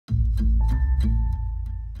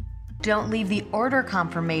Don't leave the order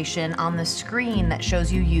confirmation on the screen that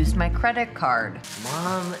shows you used my credit card.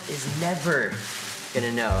 Mom is never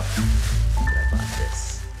gonna know that I bought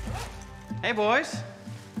this. Hey, boys.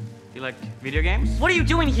 You like video games? What are you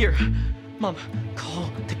doing here? Mom, call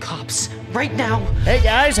the cops right now. Hey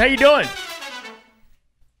guys, how you doing?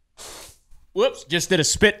 Whoops, just did a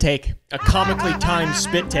spit take. A comically timed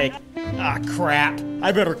spit take. Ah, crap.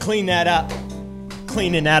 I better clean that up.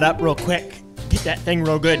 Cleaning that up real quick. Get that thing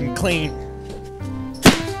real good and clean.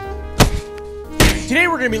 Today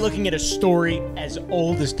we're gonna be looking at a story as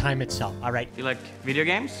old as time itself, all right? You like video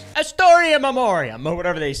games? A story in memoriam, or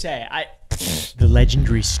whatever they say. The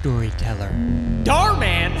legendary storyteller. Dhar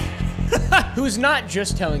Man! Who is not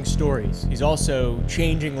just telling stories. He's also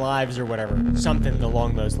changing lives or whatever. Something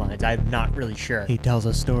along those lines. I'm not really sure. He tells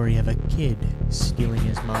a story of a kid stealing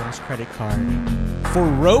his mom's credit card for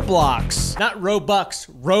Roblox. Not Robux,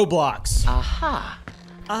 Roblox. Aha.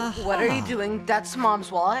 What are you doing? That's Mom's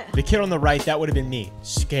wallet. The kid on the right, that would have been me.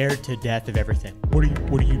 Scared to death of everything. What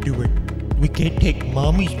are you doing? We can't take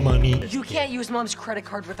Mommy's money. You can't use Mom's credit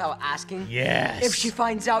card without asking. Yes. If she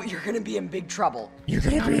finds out, you're gonna be in big trouble. You're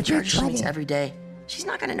gonna be in big trouble. Every day. She's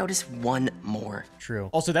not gonna notice one more. True.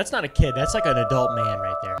 Also, that's not a kid. That's like an adult man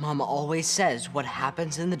right there. Mom always says what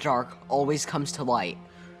happens in the dark always comes to light.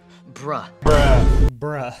 Bruh.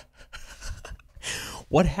 Bruh.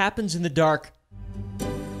 What happens in the dark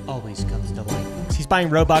always comes to light. He's buying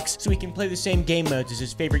Robux so he can play the same game modes as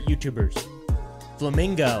his favorite YouTubers.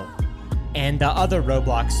 Flamingo. And the other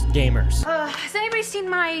Roblox gamers. Has anybody seen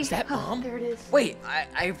my... Is that Mom? There it is. Wait,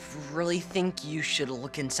 I really think you should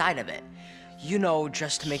look inside of it. You know,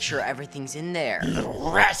 just to make sure everything's in there.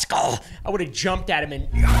 Little rascal! I would have jumped at him and...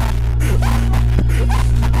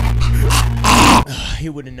 He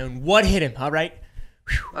would have known what hit him, all right?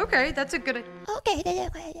 Okay, that's a good...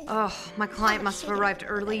 Oh, my client must have arrived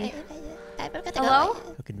early. Hello?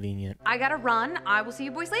 How convenient. I gotta run. I will see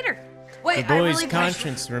you boys later. Wait, The I boy's really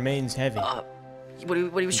conscience remains heavy. What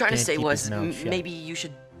he was trying to can't say keep was his mouth shut. maybe you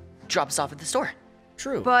should drop us off at the store.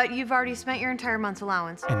 True. But you've already spent your entire month's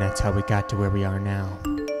allowance. And that's how we got to where we are now.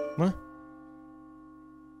 What?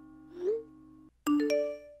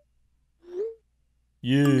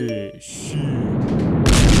 Yeah, sure.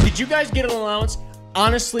 Did you guys get an allowance?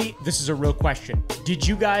 Honestly, this is a real question. Did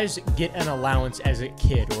you guys get an allowance as a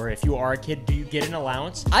kid? Or if you are a kid, do you get an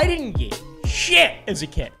allowance? I didn't get shit as a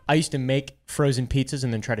kid. I used to make frozen pizzas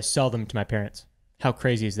and then try to sell them to my parents. How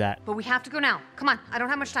crazy is that? But we have to go now. Come on, I don't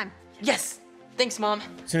have much time. Yes. Thanks, Mom.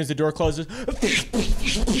 As soon as the door closes,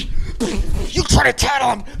 you try to tattle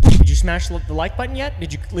him. Did you smash the like button yet?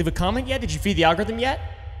 Did you leave a comment yet? Did you feed the algorithm yet?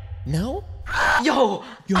 No? Yo,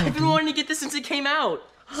 I've been wanting to get this since it came out.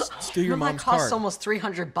 Steal your mom's that costs card. almost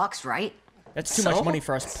 $300, right? That's too much money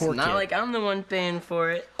for us poor It's not kids. like I'm the one paying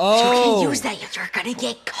for it. Oh, You can't use that. You're gonna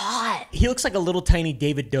get caught. he looks like a little tiny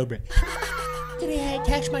David Dobrik. Today I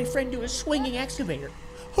attached my friend to a swinging excavator.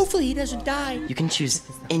 Hopefully he doesn't die. You can choose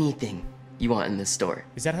anything you want in this store.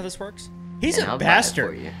 Is that how this works? He's And a I'll buy it bastard.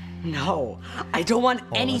 for you. No, I don't want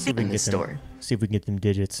Hold on, let's see if anything we in can this get them- store. See if we can get them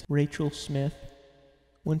digits. Rachel Smith.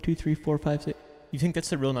 1, 2, 3, 4, 5, 6. You think that's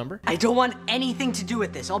the real number? I don't want anything to do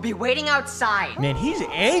with this. I'll be waiting outside. Man, he's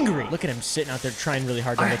angry. Look at him sitting out there trying really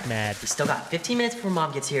hard to look mad. We still got 15 minutes before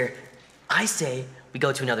Mom gets here. I say we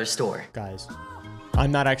go to another store. Guys,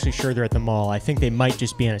 I'm not actually sure they're at the mall. I think they might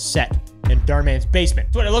just be in a set in Darman's basement.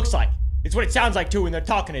 That's what it looks like. It's what it sounds like too when they're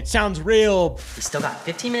talking. It sounds real We still got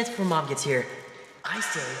 15 minutes before Mom gets here. I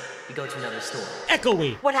say we go to another store.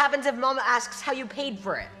 echoey. What happens if Mom asks how you paid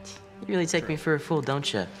for it? You really take me for a fool,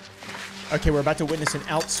 don't you? Okay, we're about to witness an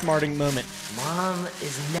outsmarting moment. Mom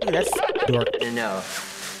is Look never at that dork. gonna know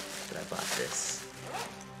that I bought this.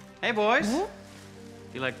 Hey, boys.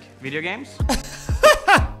 You like video games?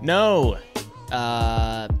 No.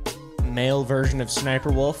 Male version of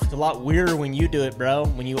Sniper Wolf. It's a lot weirder when you do it, bro.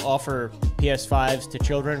 When you offer PS5s to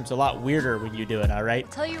children, it's a lot weirder when you do it, all right?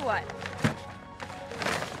 Tell you what.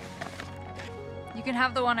 You can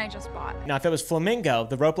have the one I just bought. Now, if it was Flamingo,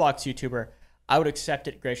 the Roblox YouTuber, I would accept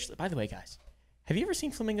it graciously. By the way, guys, have you ever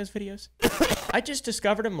seen Flamingo's videos? I just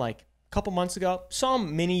discovered him like a couple months ago. Saw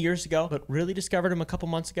him many years ago, but really discovered him a couple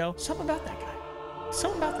months ago. Something about that guy.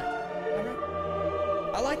 Something about that guy. All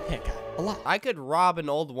right? I like that guy a lot. I could rob an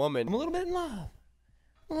old woman. I'm a little bit in love.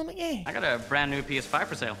 A little bit, yeah. I got a brand new PS5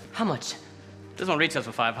 for sale. How much? This one retails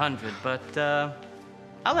for $500, but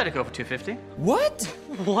I'll let it go for $250. What?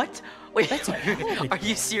 What? Wait, That's a hell of a are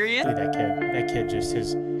you serious? Look at that kid just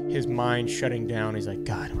his mind shutting down. He's like,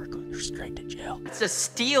 God, we're going straight to jail. It's a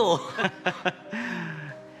steal.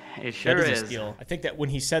 It sure That is. a steal. I think that when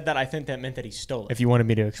he said that, I think that meant that he stole it. If you wanted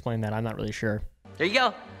me to explain that, I'm not really sure. There you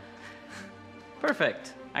go.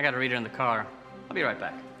 Perfect. I got a reader in the car. I'll be right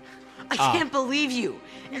back. I can't believe you.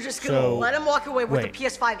 You're just gonna So, let him walk away with wait. the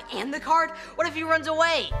PS5 and the card? What if he runs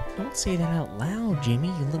away? Don't say that out loud, Jimmy,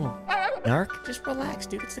 you little narc. Just relax,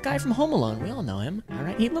 dude. It's the guy from Home Alone. We all know him. All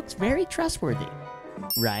right, he looks very trustworthy.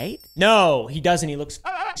 Right? No, he doesn't. He looks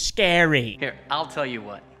scary. Here, I'll tell you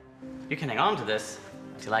what. You can hang on to this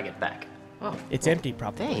until I get back. Oh, It's empty,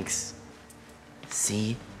 probably. thanks.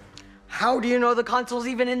 See? How do you know the console's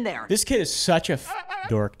even in there? This kid is such a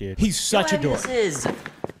dork, dude. He's such a dork. This is.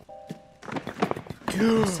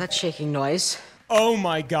 What's that shaking noise? Oh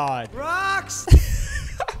my god. Rocks!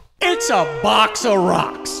 It's a box of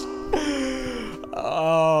rocks.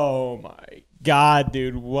 Oh my god,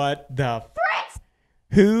 dude. What the frick?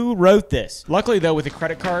 Who wrote this? Luckily, though, with a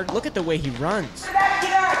credit card, look at the way he runs. Get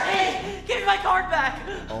out! Hey, give me my card back!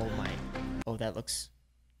 Oh my. Oh, that looks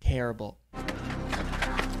terrible.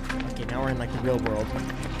 Okay, now we're in like the real world.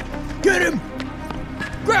 Get him!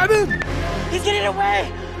 Grab him! He's getting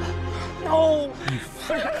away! No! You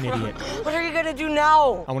fucking idiot. What are you gonna do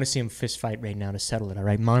now? I want to see him fist fight right now to settle it, all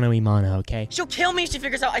right? Mano-y-mano, okay? She'll kill me if she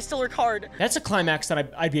figures out I stole her card. That's a climax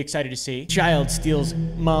that I'd be excited to see. Child steals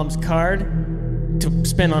mom's card to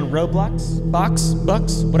spend on Roblox, bucks,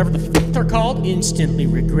 whatever the fuck they're called, instantly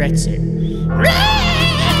regrets it.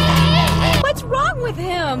 What's wrong with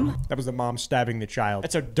him? That was the mom stabbing the child.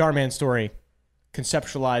 That's a Dhar Man story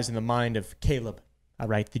conceptualized in the mind of Caleb. All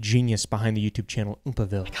right, the genius behind the YouTube channel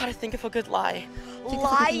Oompaville. Gotta think of a good lie.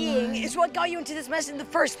 Lying is what got you into this mess in the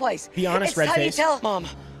first place. Be honest, it's time you red-faced. tell Mom.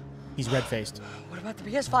 He's red-faced. What about the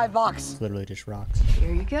PS5 box? It's literally just rocks.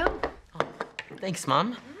 Here you go. Thanks,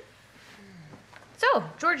 Mom. So,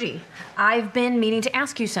 Georgie, I've been meaning to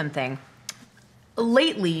ask you something.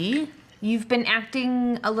 Lately, you've been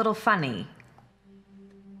acting a little funny.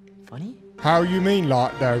 Funny? How you mean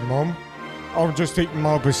like that, Mom? I'm just eating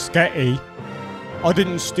my biscotti. I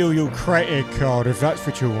didn't steal your credit card, if that's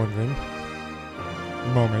what you're wondering.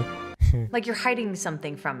 Mommy. Like you're hiding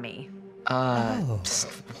something from me.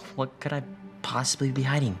 What could I possibly be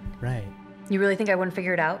hiding? Right. You really think I wouldn't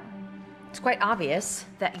figure it out? It's quite obvious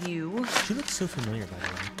that you She looks so familiar, by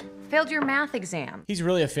the way. failed your math exam. He's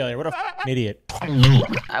really a failure. What a idiot.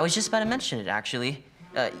 I was just about to mention it, actually.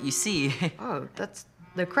 You see, Oh, that's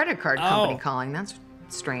the credit card company calling. That's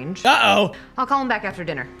strange. Uh-oh. I'll call him back after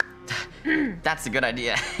dinner. that's a good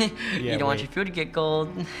idea. You don't want your food to get cold.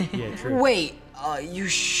 Yeah, true. Wait, you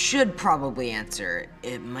should probably answer.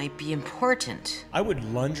 It might be important. I would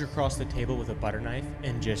lunge across the table with a butter knife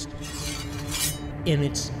and just, in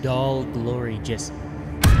its dull glory, just...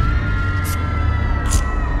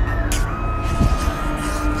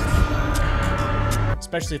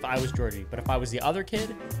 Especially if I was Georgie. But if I was the other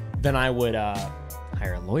kid, then I would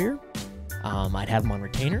hire a lawyer. I'd have him on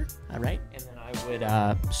retainer, all right? And then I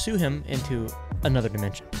would sue him into another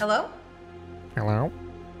dimension. Hello? Hello?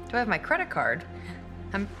 Do I have my credit card?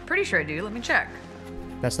 I'm pretty sure I do. Let me check.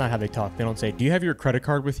 That's not how they talk. They don't say, do you have your credit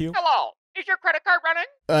card with you? Hello, is your credit card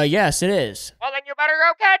running? Yes, it is. Well, then you better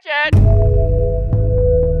go catch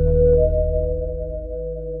it.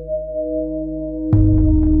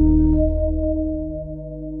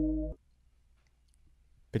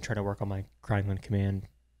 Been trying to work on my crying on command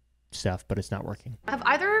stuff, but it's not working. Have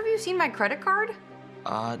either of you seen my credit card?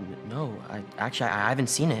 No. I haven't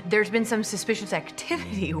seen it. There's been some suspicious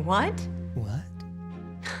activity. What? What?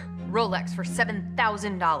 Rolex for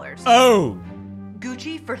 $7,000. Oh!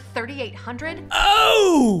 Gucci for $3,800.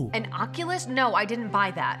 Oh! An Oculus? No, I didn't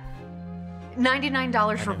buy that.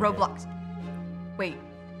 $99 for Roblox. Wait,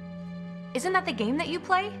 isn't that the game that you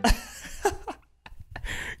play?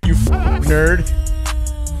 You nerd.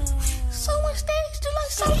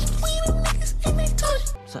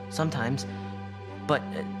 Sometimes, but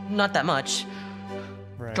not that much.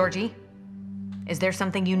 Right. Georgie, is there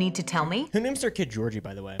something you need to tell me? Who names their kid Georgie,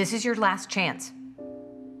 by the way? This is your last chance.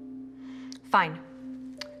 Fine.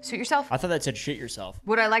 Suit yourself. I thought that said shit yourself.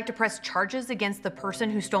 Would I like to press charges against the person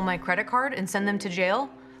who stole my credit card and send them to jail?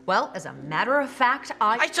 Well, as a matter of fact,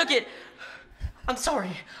 I took it. I'm sorry.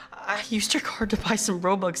 I used your card to buy some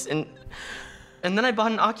Robux and then I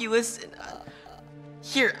bought an Oculus. And,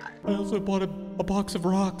 here. I also bought a box of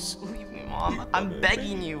rocks. Mom, I'm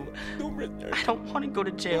begging you. I don't want to go to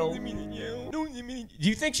jail. Do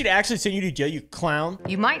you think she'd actually send you to jail, you clown?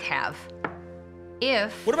 You might have.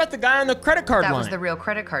 If What about the guy on the credit card that line? was the real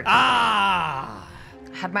credit card. Ah!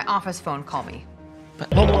 I had my office phone call me.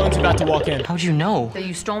 Home Alone's about to walk in. How'd you know? That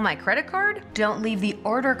you stole my credit card? Don't leave the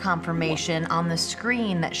order confirmation on the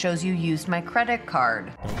screen that shows you used my credit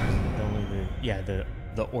card. Don't leave the, yeah,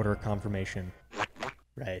 the order confirmation.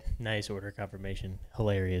 Right, nice order confirmation.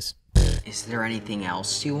 Hilarious. Is there anything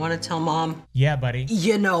else you want to tell Mom? Yeah, buddy.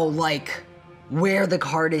 You know, like where the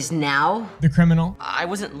card is now? The criminal? I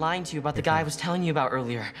wasn't lying to you about the guy I was telling you about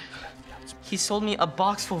earlier. He sold me a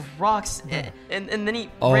box full of rocks, and then he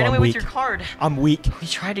ran away with your card. I'm weak. We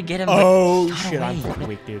tried to get him, but Oh, he got shit, I'm away. fucking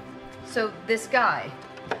weak, dude. So this guy,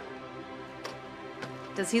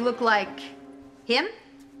 does he look like him?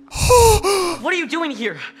 What are you doing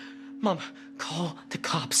here? Mom, call the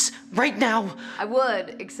cops right now. I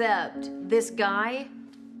would, except this guy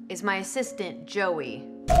is my assistant, Joey.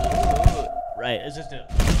 Right,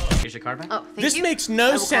 assistant. Here's your card back. Oh, thank This you. makes no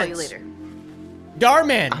I will call you sense. later.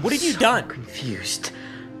 Darman, I'm what have you so done? Confused.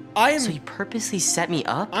 I am. So you purposely set me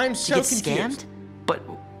up? I'm to so get confused. scammed? But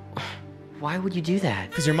why would you do that?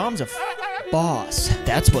 Because your mom's a boss.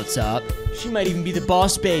 That's what's up. She might even be the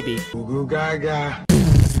boss baby. Goo goo gaga.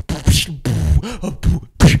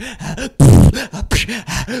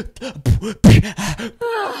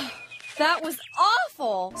 That was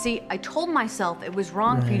awful. See, I told myself it was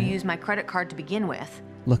wrong for you to use my credit card to begin with.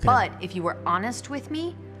 Look at But if you were honest with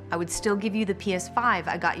me, I would still give you the PS5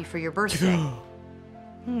 I got you for your birthday.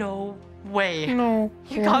 No way. No.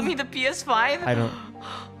 You got me the PS5? I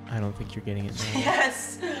don't think you're getting it now,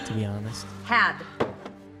 Yes. to be honest. Had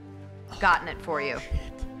gotten it for you.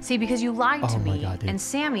 See, because you lied to Oh my me, God, dude. and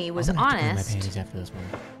Sammy was I'm gonna have to clean honest, my panties after this one.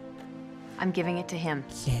 I'm giving it to him.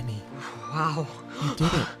 Sammy, Wow. you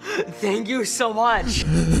did it. Thank you so much.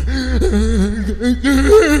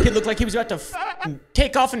 It looked like he was about to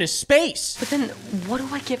take off into space. But then, what do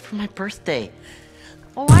I get for my birthday?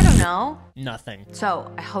 Oh, I don't know. Nothing.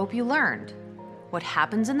 So, I hope you learned. What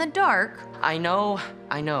happens in the dark, I know.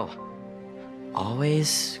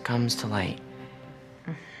 Always comes to light.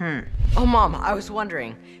 Oh, Mom, I was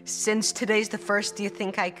wondering, since today's the first, do you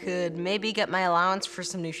think I could maybe get my allowance for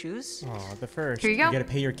some new shoes? Oh, the first. Here you go. You gotta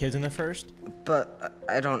pay your kids in the first? But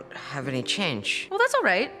I don't have any change. well, that's all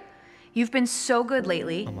right. You've been so good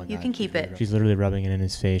lately. Oh my You God, can keep it. She's literally rubbing it in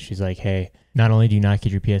his face. She's like, hey, not only do you not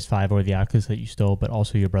get your PS5 or the Oculus that you stole, but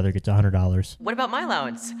also your brother gets $100. What about my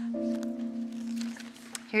allowance?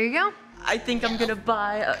 Here you go. I think I'm gonna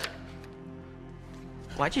buy a...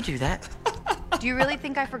 Why'd you do that? Do you really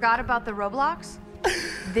think I forgot about the Roblox?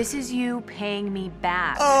 This is you paying me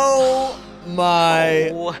back. Oh my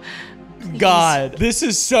Oh, God. This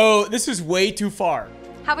is way too far.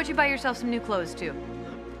 How about you buy yourself some new clothes, too?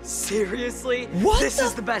 Seriously? What This the-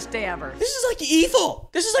 is the best day ever. This is like evil.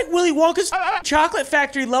 This is like Willy Wonka's chocolate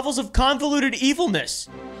factory levels of convoluted evilness.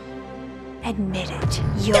 Admit it.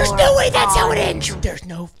 There's no way that's how it ends. There's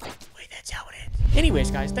no way that's how it ends. Anyways,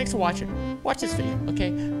 guys, thanks for watching. Watch this video,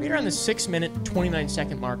 okay? Right around the 6-minute,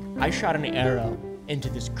 29-second mark, I shot an arrow into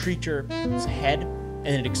this creature's head, and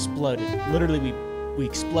it exploded. Literally, we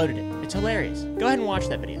exploded it. It's hilarious. Go ahead and watch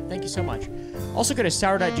that video. Thank you so much. Also, go to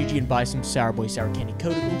sour.gg and buy some Sour Boy Sour Candy.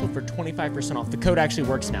 Code Oompa for 25% off. The code actually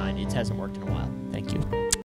works now, and it hasn't worked in a while. Thank you.